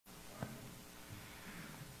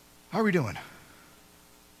How are we doing? I'm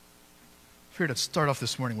here to start off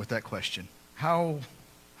this morning with that question. How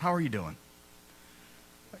are you doing?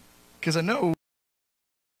 Because I know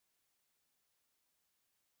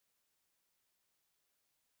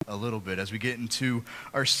a little bit as we get into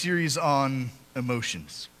our series on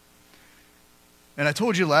emotions. And I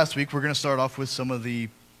told you last week we're going to start off with some of the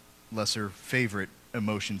lesser favorite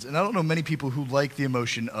emotions. And I don't know many people who like the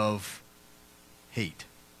emotion of hate.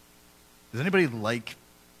 Does anybody like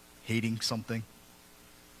hating something?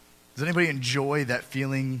 Does anybody enjoy that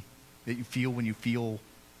feeling that you feel when you feel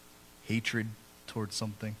hatred towards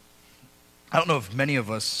something? I don't know if many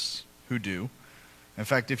of us who do. In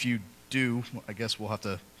fact, if you do, I guess we'll have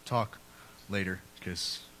to talk later,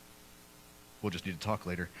 because we'll just need to talk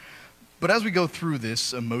later. But as we go through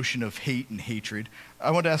this emotion of hate and hatred,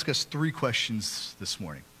 I want to ask us 3 questions this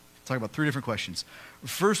morning. Talk about 3 different questions.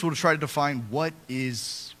 First, we'll try to define what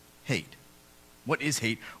is hate. What is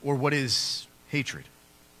hate, or what is hatred?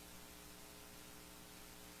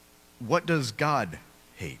 What does God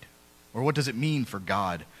hate? Or what does it mean for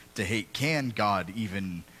God to hate? Can God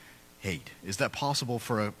even hate? Is that possible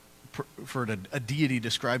for a deity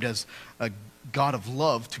described as a God of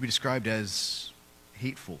love to be described as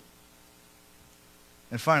hateful?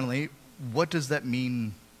 And finally, what does that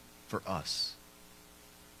mean for us?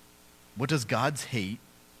 What does God's hate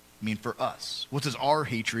mean for us? What does our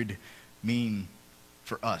hatred mean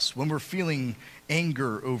for us? When we're feeling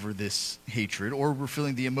anger over this hatred, or we're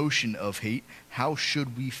feeling the emotion of hate, how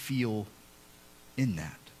should we feel in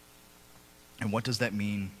that? And what does that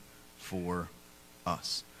mean for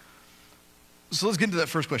us? So let's get into that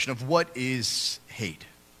first question of what is hate,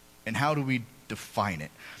 and how do we define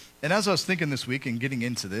it? And as I was thinking this week and getting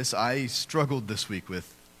into this, I struggled this week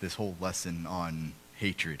with this whole lesson on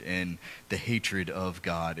hatred and the hatred of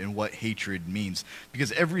God and what hatred means.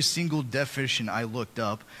 Because every single definition I looked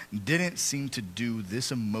up didn't seem to do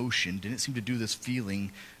this emotion, didn't seem to do this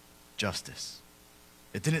feeling justice.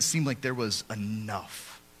 It didn't seem like there was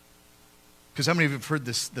enough. Because how many of you have heard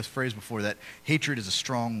this phrase before, that hatred is a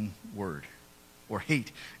strong word, or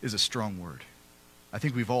hate is a strong word? I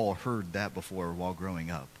think we've all heard that before while growing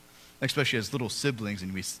up, especially as little siblings,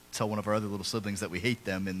 and we tell one of our other little siblings that we hate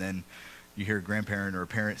them, and then you hear a grandparent or a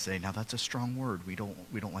parent say, "Now that's a strong word. We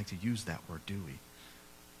don't like to use that word, do we?"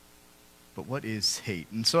 But what is hate?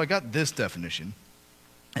 And so I got this definition,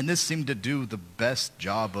 and this seemed to do the best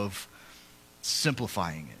job of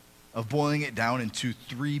simplifying it, of boiling it down into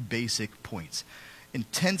 3 basic points: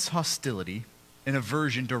 intense hostility and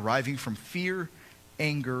aversion deriving from fear,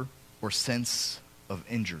 anger, or sense of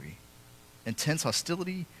injury. Intense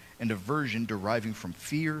hostility and aversion deriving from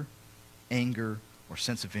fear, anger, or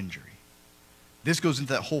sense of injury. This goes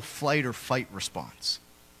into that whole flight or fight response.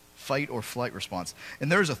 Fight or flight response.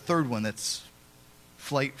 And there's a third one that's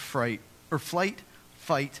flight, fight, or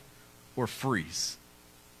freeze.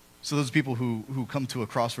 So those people who come to a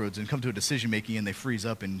crossroads and come to a decision making and they freeze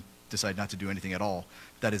up and decide not to do anything at all,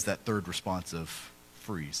 that is that third response of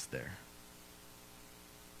freeze there.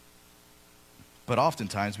 But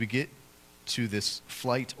oftentimes we get to this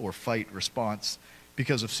flight or fight response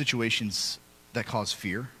because of situations that cause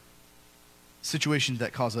fear, situations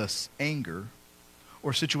that cause us anger,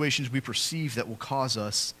 or situations we perceive that will cause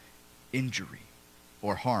us injury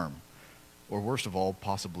or harm, or worst of all,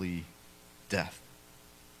 possibly death.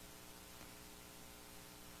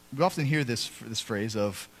 We often hear this phrase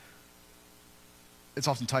of, it's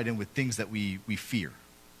often tied in with things that we fear.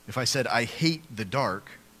 If I said, "I hate the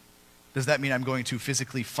dark," does that mean I'm going to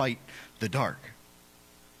physically fight the dark?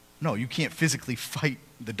 No, you can't physically fight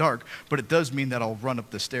the dark, but it does mean that I'll run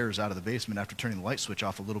up the stairs out of the basement after turning the light switch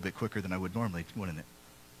off a little bit quicker than I would normally, wouldn't it?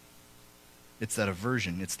 It's that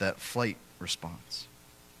aversion, it's that flight response.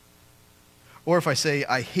 Or if I say,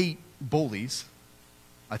 "I hate bullies,"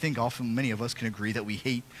 I think often many of us can agree that we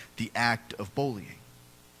hate the act of bullying.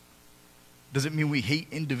 Does it mean we hate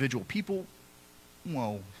individual people?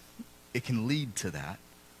 Well, it can lead to that.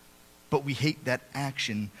 But we hate that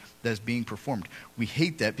action that is being performed. We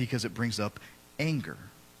hate that because it brings up anger.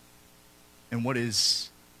 And what is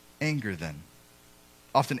anger then?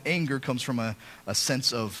 Often anger comes from a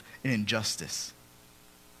sense of an injustice.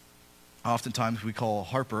 Oftentimes we call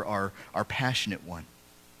Harper our passionate one,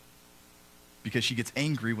 because she gets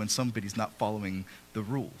angry when somebody's not following the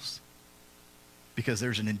rules, because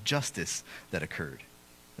there's an injustice that occurred.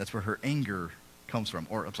 That's where her anger comes from,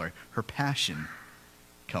 or her passion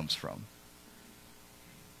comes from.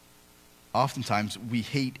 Oftentimes we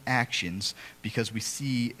hate actions because we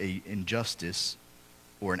see an injustice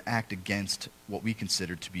or an act against what we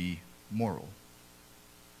consider to be moral.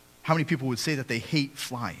 How many people would say that they hate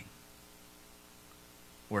flying?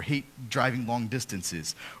 or hate driving long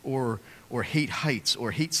distances, or hate heights, or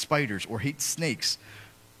hate spiders, or hate snakes.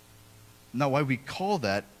 Now, why we call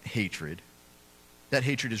that hatred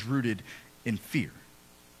is rooted in fear.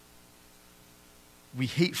 We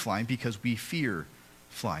hate flying because we fear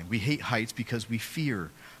flying. We hate heights because we fear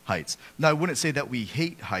heights. Now, I wouldn't say that we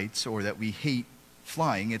hate heights or that we hate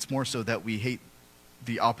flying. It's more so that we hate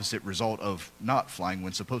the opposite result of not flying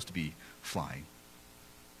when supposed to be flying.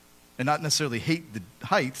 And not necessarily hate the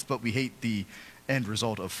heights, but we hate the end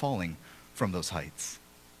result of falling from those heights.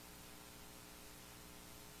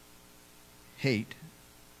 Hate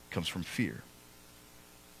comes from fear.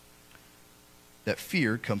 That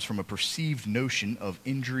fear comes from a perceived notion of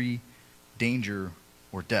injury, danger,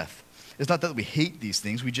 or death. It's not that we hate these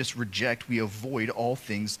things, we just reject, we avoid all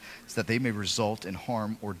things so that they may result in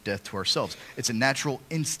harm or death to ourselves. It's a natural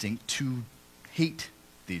instinct to hate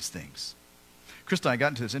these things. Krista and I got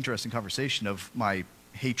into this interesting conversation of my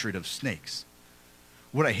hatred of snakes.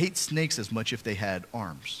 Would I hate snakes as much if they had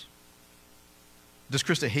arms? Does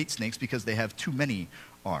Krista hate snakes because they have too many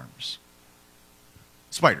arms?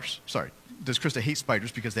 Spiders, sorry. Does Krista hate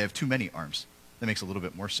spiders because they have too many arms? That makes a little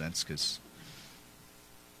bit more sense because...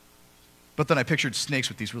 But then I pictured snakes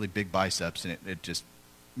with these really big biceps, and it just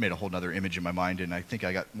made a whole other image in my mind, and I think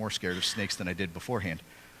I got more scared of snakes than I did beforehand.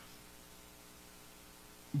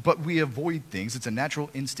 But we avoid things. It's a natural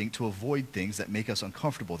instinct to avoid things that make us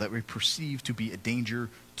uncomfortable, that we perceive to be a danger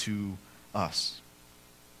to us.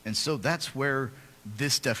 And so that's where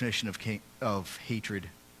this definition of hatred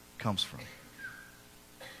comes from.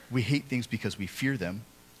 We hate things because we fear them.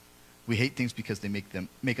 We hate things because they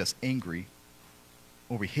make us angry,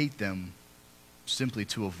 or we hate them simply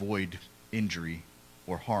to avoid injury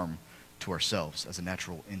or harm to ourselves as a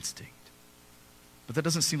natural instinct. But that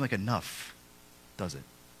doesn't seem like enough, does it?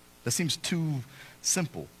 That seems too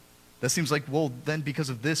simple. That seems like, well, then because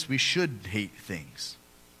of this, we should hate things.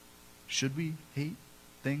 Should we hate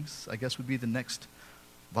things? I guess would be the next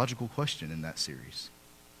logical question in that series.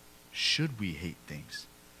 Should we hate things?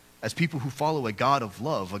 As people who follow a God of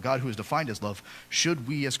love, a God who is defined as love, should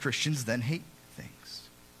we as Christians then hate things?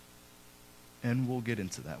 And we'll get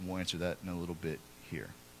into that, and we'll answer that in a little bit here.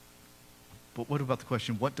 But what about the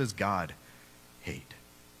question, what does God hate?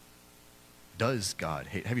 Does God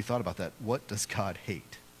hate? Have you thought about that? What does God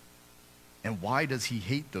hate? And why does he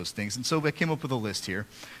hate those things? And so I came up with a list here,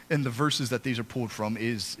 and the verses that these are pulled from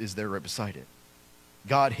is there right beside it.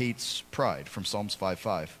 God hates pride from Psalms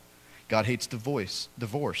 5:5. God hates divorce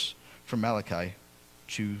from Malachi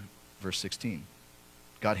 2, verse 16.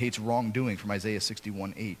 God hates wrongdoing from Isaiah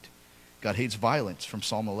 61:8. God hates violence from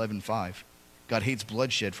Psalm 11:5. God hates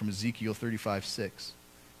bloodshed from Ezekiel 35:6.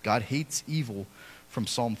 God hates evil from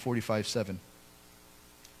Psalm 45:7.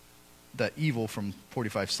 That evil from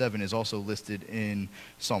 45:7 is also listed in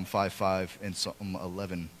Psalm 5:5 and Psalm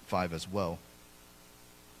 11:5 as well.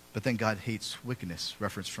 But then God hates wickedness,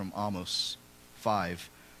 referenced from Amos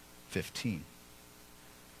 5:15.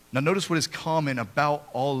 Now notice what is common about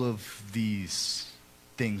all of these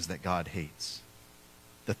things that God hates.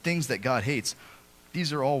 The things that God hates,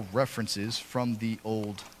 these are all references from the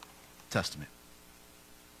Old Testament.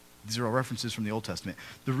 These are all references from the Old Testament.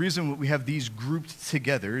 The reason we have these grouped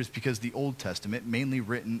together is because the Old Testament, mainly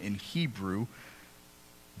written in Hebrew,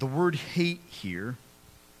 the word hate here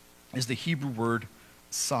is the Hebrew word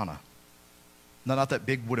sana. Now, not that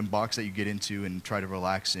big wooden box that you get into and try to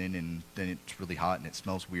relax in, and then it's really hot and it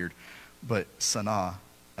smells weird, but sana,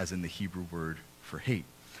 as in the Hebrew word for hate.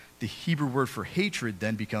 The Hebrew word for hatred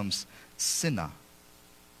then becomes sinah.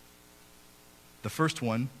 The first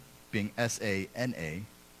one being S-A-N-A,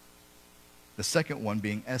 the second one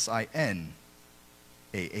being S-I-N-A-H.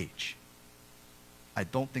 I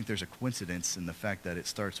don't think there's a coincidence in the fact that it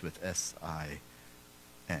starts with S-I-N.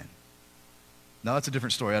 Now, that's a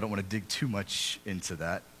different story. I don't want to dig too much into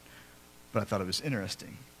that, but I thought it was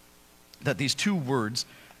interesting that these two words,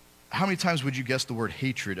 how many times would you guess the word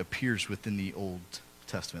hatred appears within the Old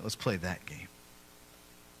Testament? Let's play that game.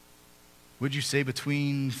 Would you say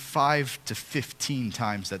between 5 to 15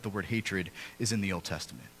 times that the word hatred is in the Old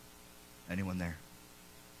Testament? Anyone there?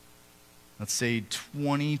 Let's say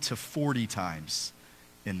 20 to 40 times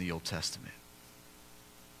in the Old Testament.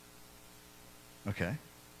 Okay.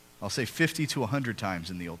 I'll say 50 to 100 times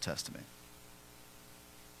in the Old Testament.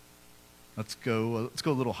 Let's go a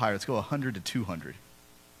little higher. Let's go 100 to 200.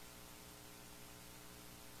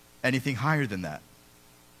 Anything higher than that?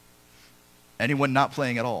 Anyone not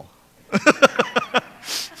playing at all?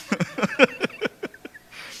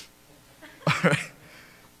 All right.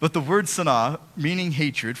 But the word sanah, meaning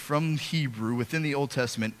hatred, from Hebrew within the Old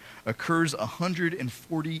Testament, occurs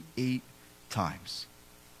 148 times.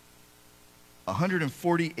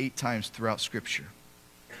 148 times throughout Scripture.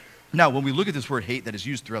 Now, when we look at this word hate that is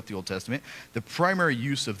used throughout the Old Testament, the primary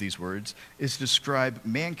use of these words is to describe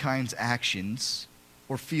mankind's actions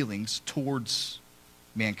or feelings towards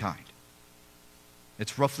mankind.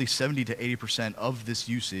 It's roughly 70 to 80% of this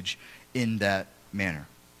usage in that manner.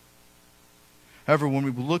 However, when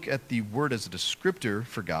we look at the word as a descriptor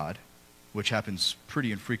for God, which happens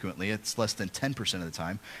pretty infrequently, it's less than 10% of the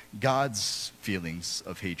time, God's feelings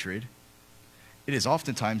of hatred, it is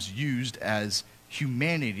oftentimes used as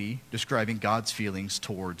humanity describing God's feelings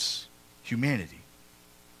towards humanity.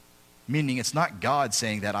 Meaning it's not God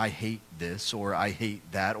saying that I hate this, or I hate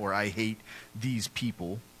that, or I hate these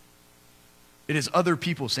people. It is other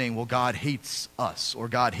people saying, well, God hates us, or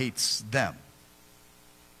God hates them.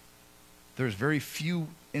 There's very few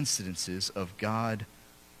incidences of God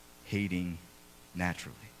hating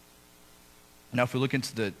naturally. Now, if we look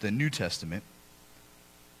into the New Testament,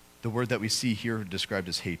 the word that we see here described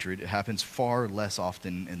as hatred, it happens far less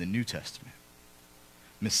often in the New Testament.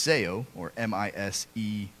 Miseo, or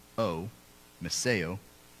M-I-S-E-O, miseo,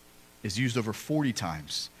 is used over 40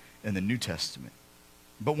 times in the New Testament.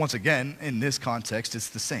 But once again, in this context, it's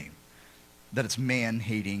the same, that it's man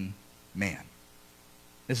hating man.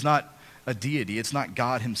 It's not a deity, it's not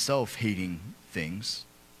God himself hating things,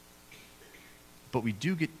 but we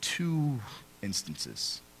do get two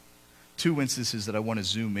instances that I want to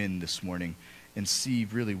zoom in this morning and see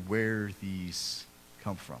really where these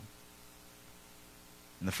come from.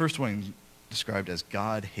 And the first one described as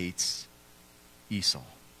God hates Esau.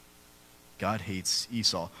 God hates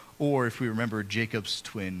Esau. Or if we remember Jacob's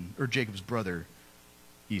brother,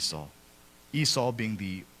 Esau. Esau being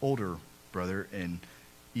the older brother and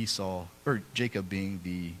Jacob being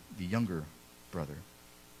the younger brother.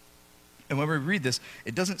 And when we read this,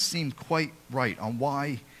 it doesn't seem quite right on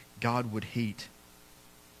why God would hate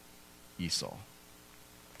Esau.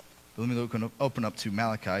 But let me open up to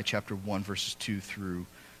Malachi chapter 1, verses 2 through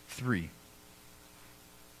 3.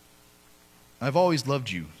 I've always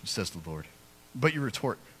loved you, says the Lord. But you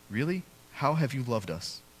retort, really? How have you loved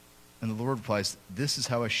us? And the Lord replies, this is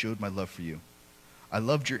how I showed my love for you. I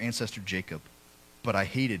loved your ancestor Jacob, but I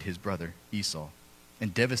hated his brother Esau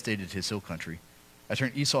and devastated his hill country. I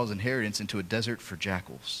turned Esau's inheritance into a desert for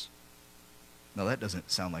jackals. Now that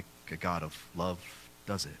doesn't sound like a God of love,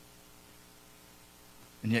 does it?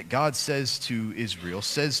 And yet God says to Israel,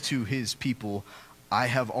 says to his people, I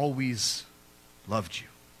have always loved you.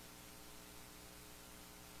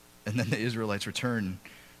 And then the Israelites return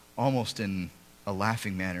almost in a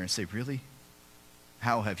laughing manner and say, really?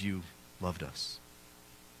 How have you loved us?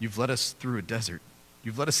 You've led us through a desert.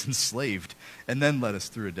 You've led us enslaved and then led us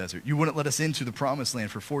through a desert. You wouldn't let us into the promised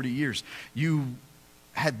land for 40 years. You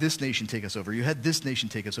had this nation take us over. You had this nation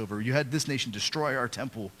take us over. You had this nation destroy our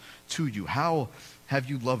temple to you. How have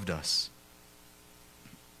you loved us?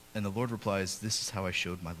 And the Lord replies, this is how I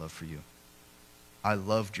showed my love for you. I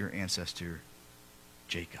loved your ancestor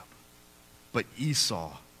Jacob. But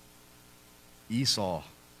Esau,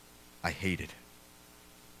 I hated.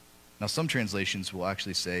 Now some translations will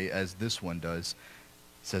actually say, as this one does,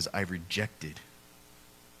 says, I rejected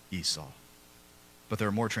Esau. But there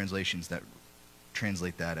are more translations that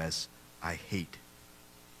translate that as, I hate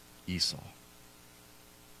Esau.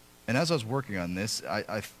 And as I was working on this,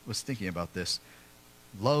 I was thinking about this.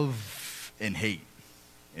 Love and hate,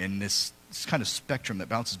 and this kind of spectrum that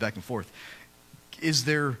bounces back and forth. Is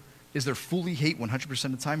there fully hate 100%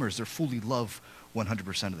 of the time, or is there fully love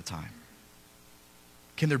 100% of the time?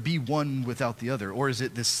 Can there be one without the other, or is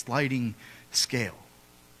it this sliding scale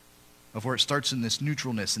of where it starts in this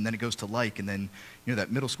neutralness and then it goes to like, and then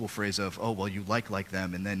that middle school phrase of, oh well, you like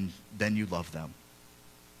them and then you love them?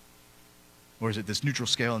 Or is it this neutral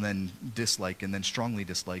scale and then dislike and then strongly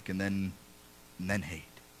dislike and then hate?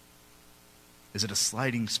 Is it a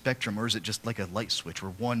sliding spectrum, or is it just like a light switch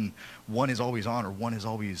where one is always on or one is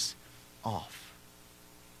always off?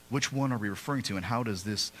 Which one are we referring to, and how does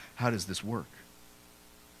this work?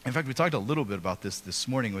 In fact, we talked a little bit about this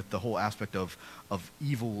morning with the whole aspect of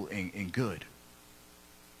evil and good.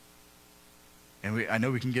 And I know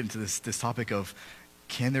we can get into this topic of,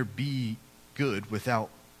 can there be good without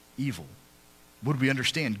evil? Would we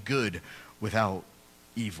understand good without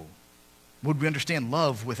evil? Would we understand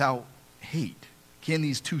love without hate? Can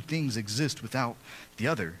these two things exist without the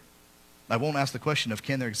other? I won't ask the question of,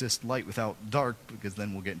 can there exist light without dark, because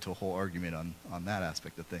then we'll get into a whole argument on that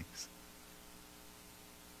aspect of things.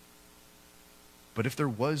 But if there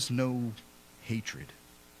was no hatred,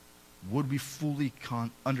 would we fully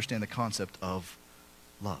understand the concept of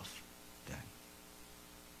love then?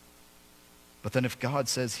 But then if God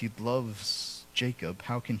says he loves Jacob,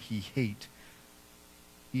 how can he hate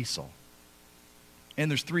Esau. And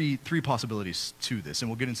there's three possibilities to this, and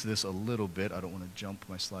we'll get into this a little bit. I don't want to jump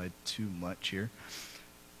my slide too much here.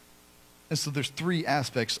 And so there's three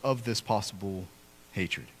aspects of this possible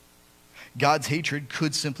hatred. God's hatred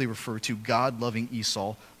could simply refer to God loving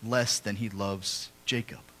Esau less than he loves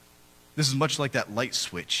Jacob. This is much like that light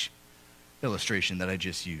switch illustration that I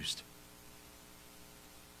just used,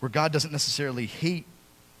 where God doesn't necessarily hate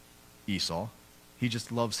Esau, he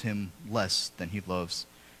just loves him less than he loves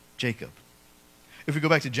Jacob. If we go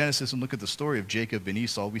back to Genesis and look at the story of Jacob and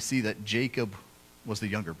Esau, we see that Jacob was the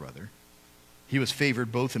younger brother. He was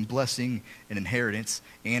favored both in blessing and inheritance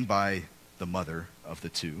and by the mother of the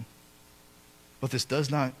two. But this does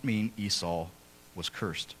not mean Esau was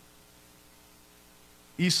cursed.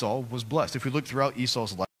 Esau was blessed. If we look throughout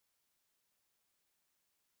Esau's life,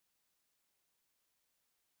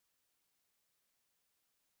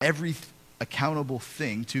 every accountable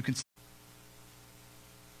thing to consider,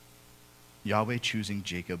 Yahweh choosing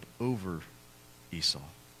Jacob over Esau.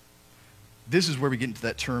 This is where we get into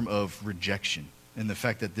that term of rejection, and the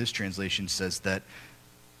fact that this translation says that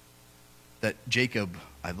Jacob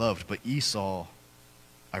I loved, but Esau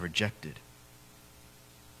I rejected.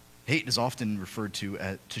 Hate is often referred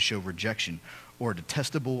to show rejection or a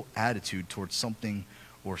detestable attitude towards something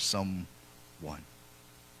or someone.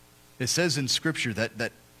 It says in Scripture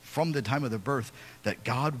that from the time of the birth that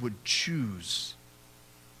God would choose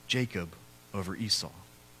Jacob over Esau.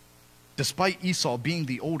 Despite Esau being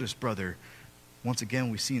the oldest brother, once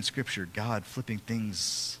again we see in Scripture God flipping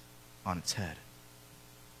things on its head.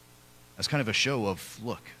 As kind of a show of,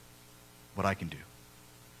 look, what I can do.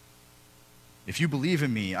 If you believe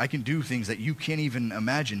in me, I can do things that you can't even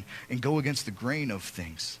imagine and go against the grain of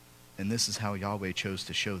things. And this is how Yahweh chose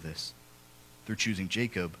to show this, through choosing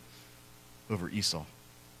Jacob over Esau.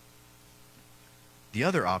 The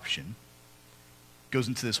other option goes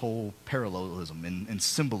into this whole parallelism and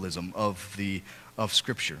symbolism of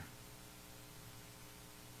Scripture.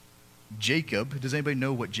 Jacob, does anybody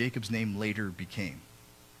know what Jacob's name later became?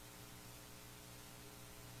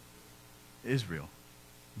 Israel.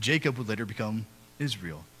 Jacob would later become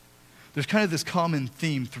Israel. There's kind of this common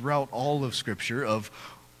theme throughout all of Scripture of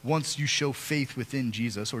once you show faith within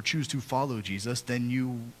Jesus or choose to follow Jesus, then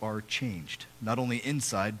you are changed, not only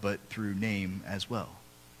inside but through name as well.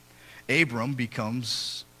 Abram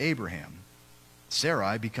becomes Abraham.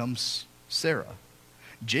 Sarai becomes Sarah.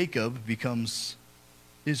 Jacob becomes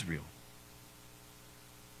Israel.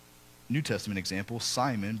 New Testament example,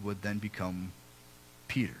 Simon would then become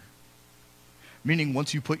Peter. Meaning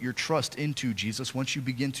once you put your trust into Jesus, once you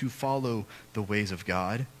begin to follow the ways of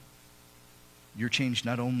God, you're changed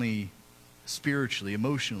not only spiritually,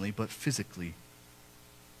 emotionally, but physically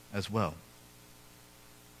as well.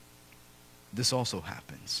 This also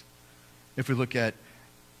happens. If we look at,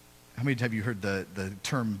 how many have you heard the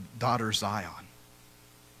term daughter Zion?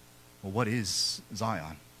 Well, what is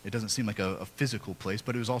Zion? It doesn't seem like a physical place,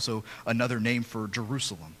 but it was also another name for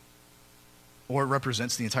Jerusalem. Or it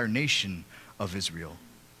represents the entire nation of Israel.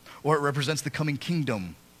 Or it represents the coming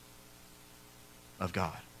kingdom of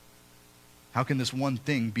God. How can this one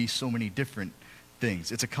thing be so many different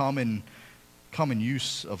things? It's a common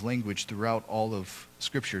use of language throughout all of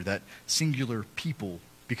Scripture that singular people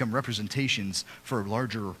become representations for a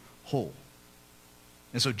larger whole.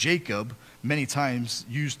 And so Jacob, many times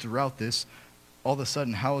used throughout this, all of a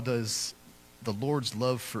sudden, how does the Lord's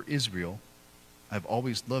love for Israel, I've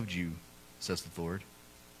always loved you, says the Lord.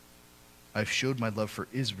 I've showed my love for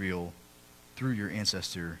Israel through your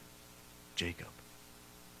ancestor, Jacob.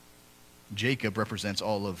 Jacob represents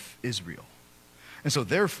all of Israel. And so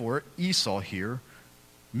therefore, Esau here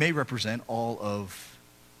may represent all of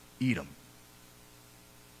Edom.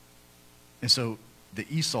 And so the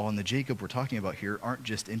Esau and the Jacob we're talking about here aren't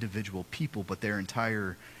just individual people, but they're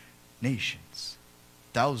entire nations.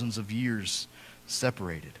 Thousands of years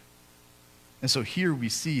separated. And so here we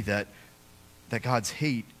see that God's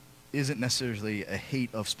hate isn't necessarily a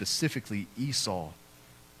hate of specifically Esau,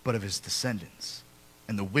 but of his descendants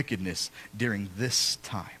and the wickedness during this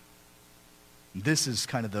time. This is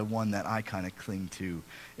kind of the one that I kind of cling to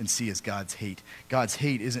and see as God's hate. God's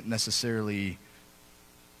hate isn't necessarily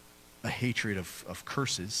a hatred of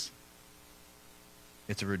curses.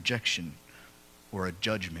 It's a rejection or a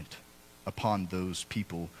judgment upon those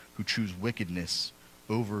people who choose wickedness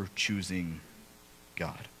over choosing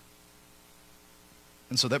God.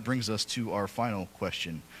 And so that brings us to our final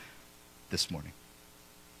question this morning.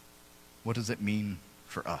 What does it mean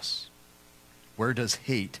for us? Where does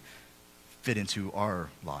hate fit into our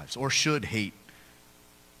lives? Or should hate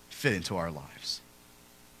fit into our lives?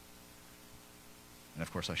 And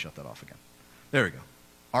of course I shut that off again. There we go.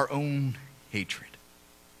 Our own hatred.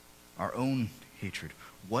 Our own hatred.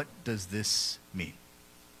 What does this mean?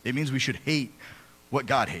 It means we should hate what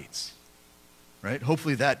God hates, right?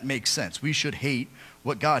 Hopefully that makes sense. We should hate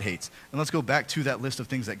what God hates. And let's go back to that list of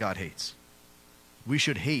things that God hates. We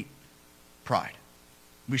should hate pride.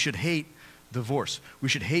 We should hate divorce. We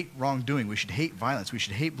should hate wrongdoing. We should hate violence. We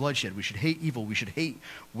should hate bloodshed. We should hate evil. We should hate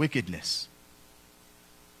wickedness.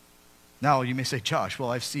 Now, you may say, Josh,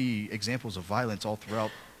 well, I see examples of violence all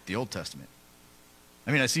throughout the Old Testament.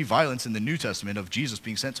 I mean, I see violence in the New Testament of Jesus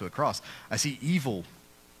being sent to a cross. I see evil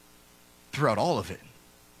throughout all of it.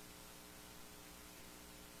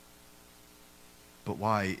 But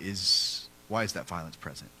why is that violence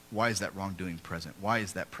present? Why is that wrongdoing present? Why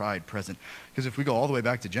is that pride present? Because if we go all the way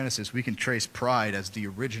back to Genesis, we can trace pride as the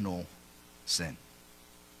original sin,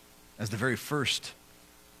 as the very first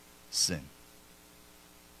sin.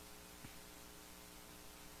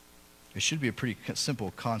 It should be a pretty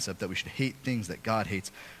simple concept that we should hate things that God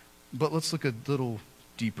hates. But let's look a little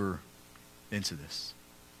deeper into this.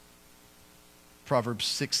 Proverbs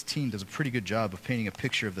 16 does a pretty good job of painting a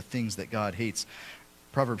picture of the things that God hates.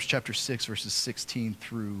 Proverbs chapter 6, verses 16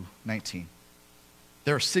 through 19.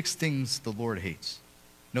 There are 6 things the Lord hates.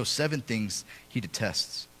 No, 7 things he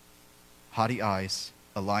detests. Haughty eyes,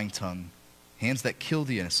 a lying tongue, hands that kill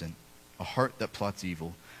the innocent, a heart that plots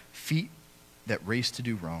evil, feet that race to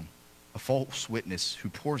do wrong, a false witness who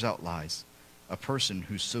pours out lies, a person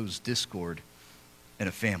who sows discord in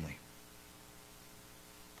a family.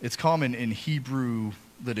 It's common in Hebrew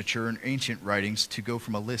literature and ancient writings to go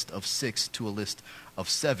from a list of 6 to a list of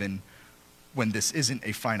 7 when this isn't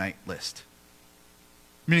a finite list.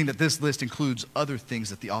 Meaning that this list includes other things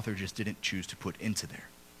that the author just didn't choose to put into there.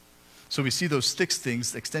 So we see those 6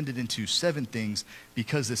 things extended into 7 things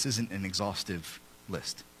because this isn't an exhaustive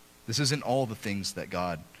list. This isn't all the things that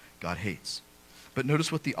God hates. But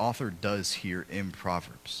notice what the author does here in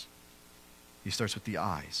Proverbs. He starts with the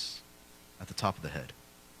eyes at the top of the head,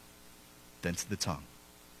 then to the tongue,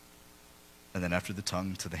 and then after the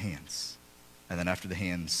tongue to the hands, and then after the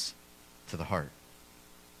hands to the heart,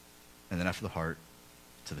 and then after the heart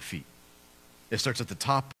to the feet. It starts at the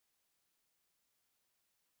top.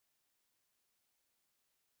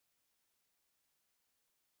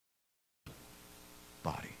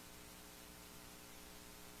 Body.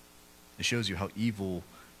 It shows you how evil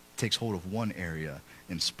takes hold of one area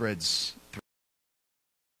and spreads through.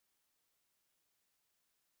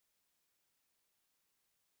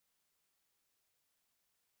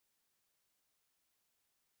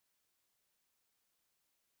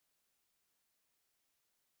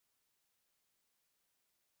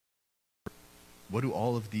 What do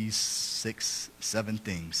all of these 6, 7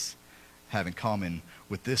 things have in common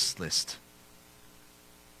with this list?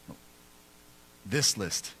 This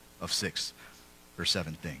list of 6 or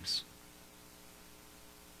 7 things.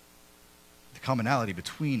 The commonality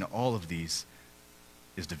between all of these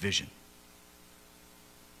is division.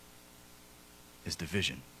 Is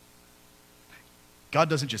division. God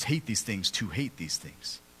doesn't just hate these things to hate these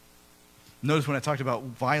things. Notice when I talked about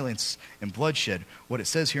violence and bloodshed, what it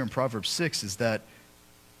says here in Proverbs 6 is that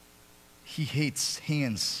he hates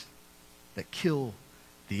hands that kill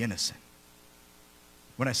the innocent.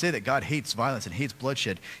 When I say that God hates violence and hates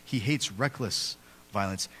bloodshed, he hates reckless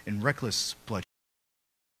violence and reckless bloodshed.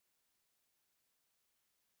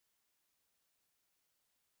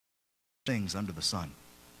 Things under the sun.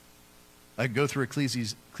 I could go through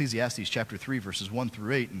Ecclesiastes chapter 3, verses 1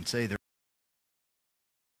 through 8 and say there.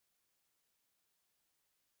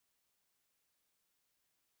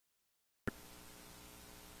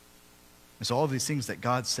 And so all of these things that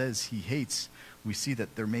God says he hates, we see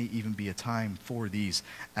that there may even be a time for these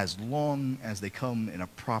as long as they come in a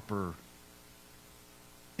proper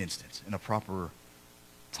instance, in a proper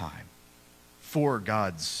time, for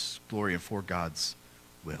God's glory and for God's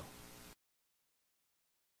will.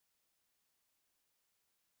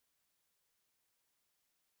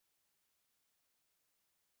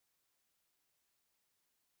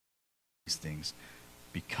 These things,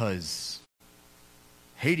 because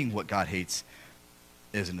hating what God hates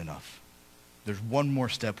isn't enough. There's one more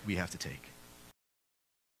step we have to take.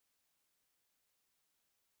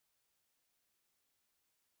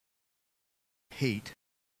 Hate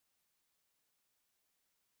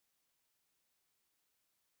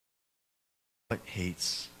what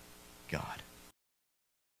hates God.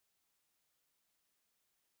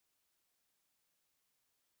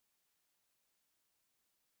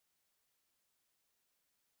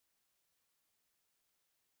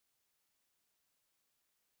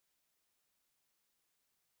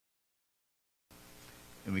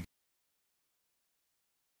 And we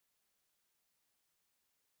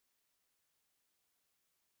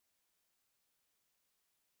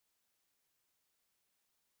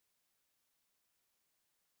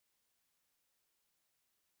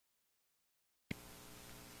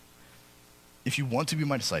If you want to be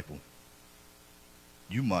my disciple,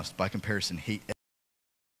 you must, by comparison, hate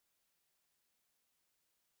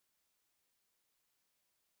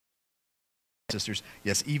sisters,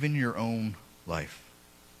 yes, even your own life.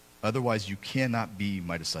 Otherwise, you cannot be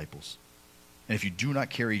my disciples. And if you do not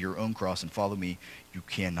carry your own cross and follow me, you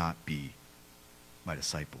cannot be my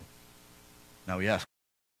disciple. Now we ask,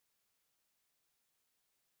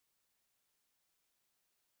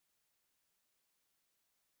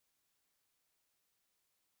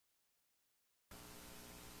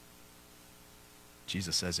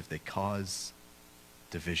 Jesus says, if they cause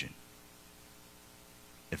division,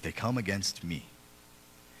 if they come against me,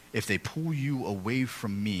 if they pull you away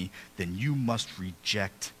from me, then you must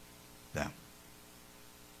reject them.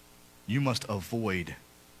 You must avoid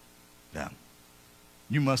them.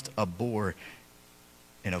 You must abhor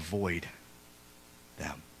and avoid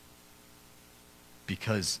them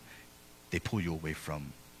because they pull you away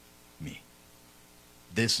from me.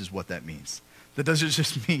 This is what that means. That doesn't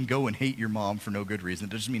just mean go and hate your mom for no good reason.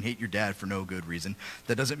 It doesn't mean hate your dad for no good reason.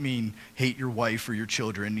 That doesn't mean hate your wife or your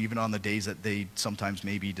children, even on the days that they sometimes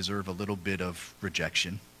maybe deserve a little bit of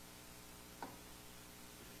rejection.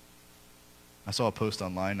 I saw a post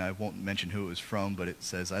online, I won't mention who it was from, but it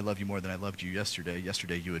says, I love you more than I loved you yesterday.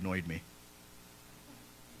 Yesterday you annoyed me.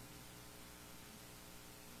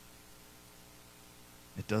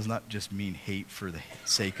 It does not just mean hate for the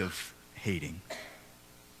sake of hating.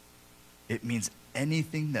 It means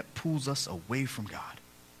anything that pulls us away from God.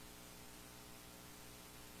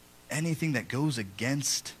 Anything that goes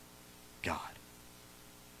against God.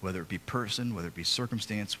 Whether it be person, whether it be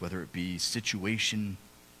circumstance, whether it be situation.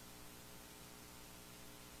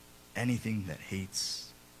 Anything that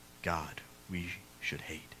hates God, we should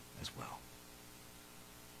hate as well.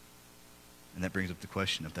 And that brings up the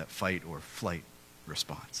question of that fight or flight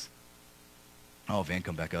response. I'll have Van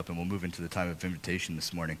come back up and we'll move into the time of invitation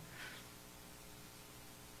this morning.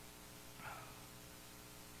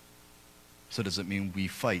 So does it mean we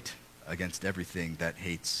fight against everything that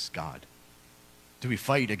hates God? Do we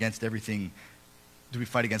fight against everything? Do we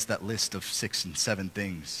fight against that list of 6 and 7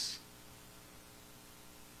 things?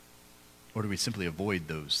 Or do we simply avoid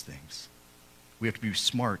those things? We have to be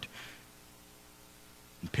smart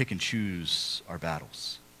and pick and choose our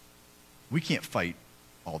battles. We can't fight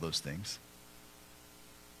all those things.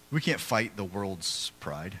 We can't fight the world's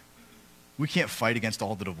pride. We can't fight against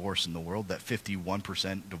all the divorce in the world, that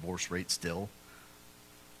 51% divorce rate still.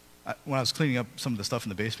 When I was cleaning up some of the stuff in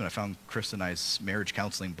the basement, I found Chris and I's marriage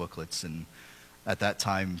counseling booklets, and at that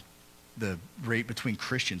time, the rate between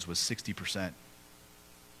Christians was 60%.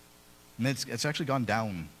 And it's actually gone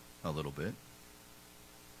down a little bit.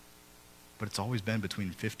 But it's always been between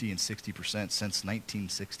 50 and 60% since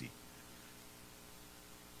 1960.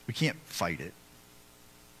 We can't fight it.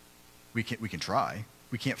 We can try.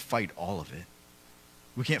 We can't fight all of it.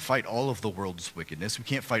 We can't fight all of the world's wickedness. We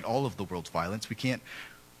can't fight all of the world's violence. We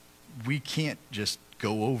can't just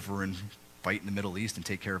go over and fight in the Middle East and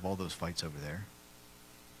take care of all those fights over there.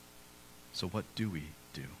 So what do we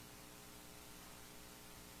do?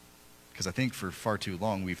 Because I think for far too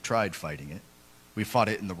long we've tried fighting it. We've fought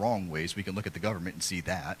it in the wrong ways. We can look at the government and see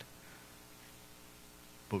that.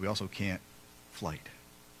 But we also can't fight.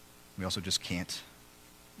 We also just can't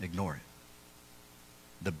ignore it.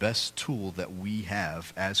 The best tool that we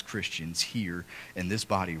have as Christians here in this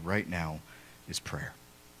body right now is prayer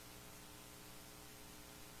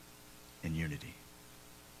and unity.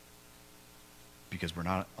 Because we're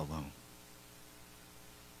not alone.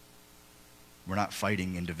 We're not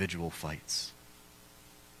fighting individual fights.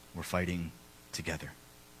 We're fighting together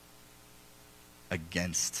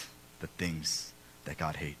against the things that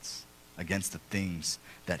God hates, against the things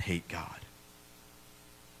that hate God,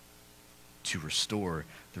 to restore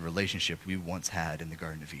the relationship we once had in the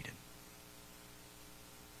Garden of Eden.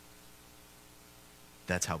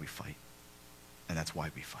 That's how we fight, and that's why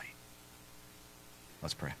we fight.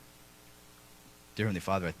 Let's pray. Dear Heavenly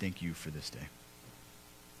Father, I thank you for this day.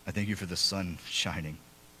 I thank you for the sun shining.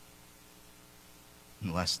 In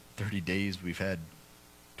the last 30 days, we've had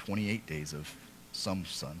 28 days of some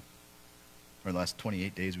sun. Or in the last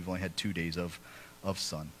 28 days, we've only had 2 days of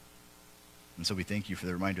sun. And so we thank you for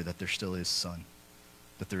the reminder that there still is sun,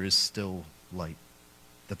 that there is still light,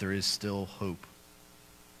 that there is still hope.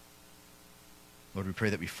 Lord, we pray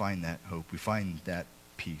that we find that hope, we find that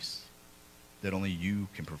peace that only you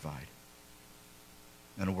can provide.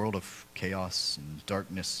 In a world of chaos and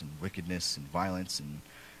darkness and wickedness and violence and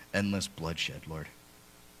endless bloodshed, Lord,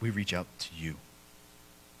 we reach out to you.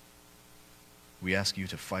 We ask you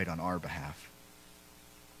to fight on our behalf.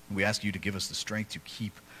 We ask you to give us the strength to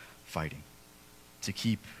keep fighting, to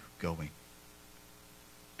keep going,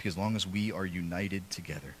 Because as long as we are united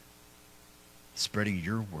together, spreading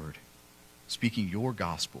your word, speaking your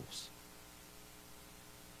gospels,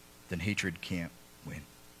 then hatred can't win.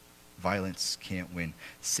 Violence can't win.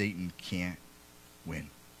 Satan can't win.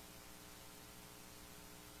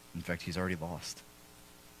 In fact, he's already lost.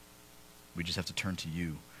 We just have to turn to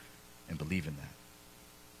you and believe in that.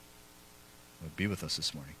 Lord, be with us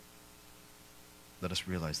this morning. Let us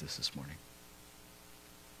realize this morning.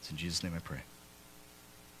 It's in Jesus' name I pray.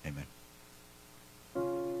 Amen.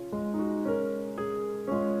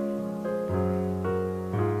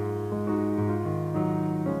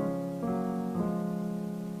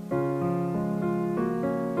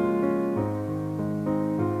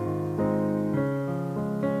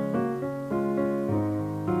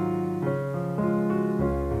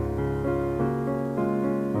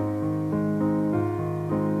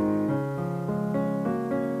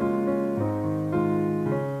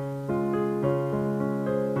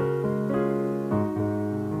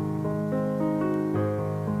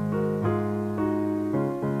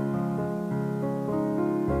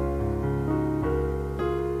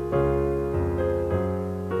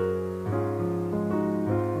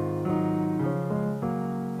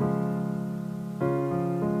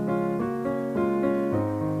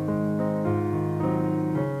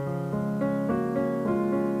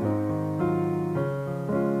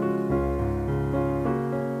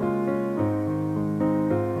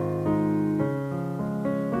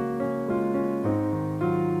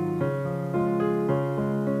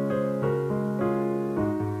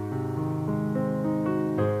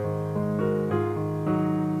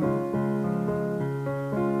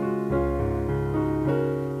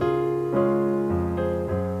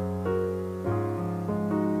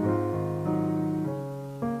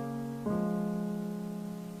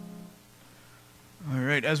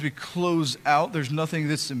 As we close out, there's nothing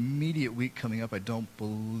this immediate week coming up, I don't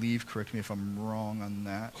believe. Correct me if I'm wrong on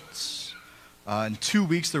that. In 2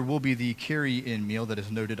 weeks, there will be the carry-in meal that is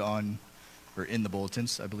noted on, or in the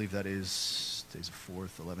bulletins. I believe that is, today's the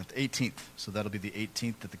 4th, 11th, 18th. So that'll be the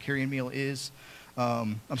 18th that the carry-in meal is.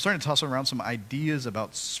 I'm starting to toss around some ideas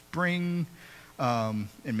about spring, and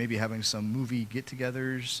maybe having some movie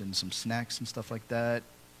get-togethers and some snacks and stuff like that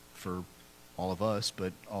for all of us,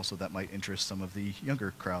 but also that might interest some of the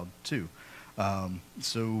younger crowd too.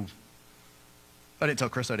 So I didn't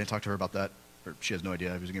tell Krista, I didn't talk to her about that, or she has no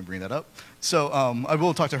idea I was going to bring that up. So I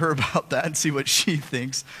will talk to her about that and see what she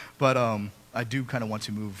thinks. But I do kind of want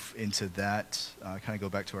to move into that, kind of go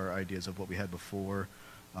back to our ideas of what we had before,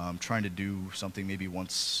 trying to do something maybe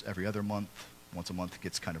once every other month. Once a month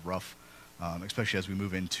gets kind of rough, especially as we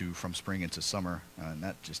move from spring into summer, and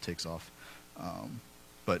that just takes off.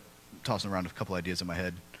 But tossing around a couple ideas in my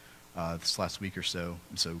head this last week or so,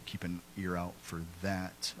 and so keep an ear out for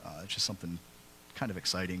that. It's just something kind of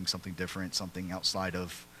exciting, something different, something outside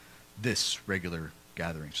of this regular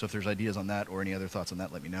gathering. So if there's ideas on that or any other thoughts on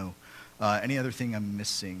that, let me know. Any other thing I'm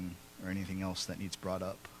missing or anything else that needs brought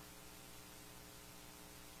up?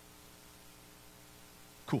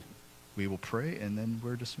 Cool. We will pray and then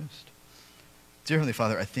we're dismissed. Dear Heavenly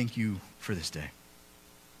Father, I thank you for this day.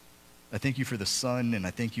 I thank you for the sun, and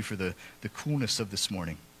I thank you for the coolness of this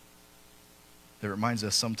morning. That reminds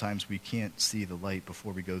us sometimes we can't see the light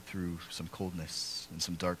before we go through some coldness and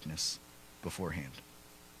some darkness beforehand.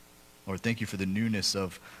 Lord, thank you for the newness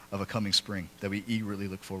of a coming spring that we eagerly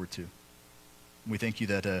look forward to. We thank you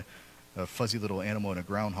that a fuzzy little animal and a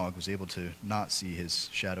groundhog was able to not see his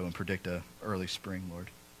shadow and predict an early spring, Lord.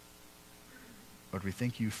 Lord, we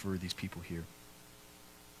thank you for these people here.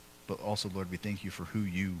 But also, Lord, we thank you for who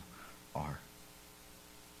you are.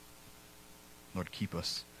 Lord, keep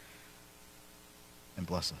us and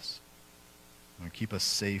bless us. Lord, keep us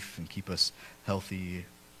safe and keep us healthy,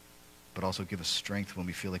 but also give us strength when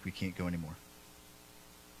we feel like we can't go anymore.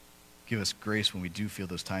 Give us grace when we do feel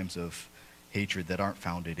those times of hatred that aren't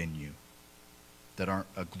founded in you, that aren't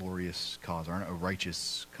a glorious cause, aren't a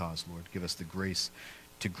righteous cause, Lord. Give us the grace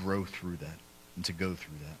to grow through that and to go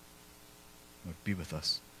through that. Lord, be with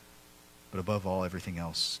us. But above all, everything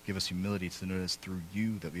else, give us humility to know that it's through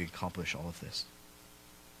you that we accomplish all of this.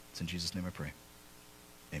 It's in Jesus' name I pray.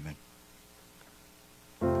 Amen.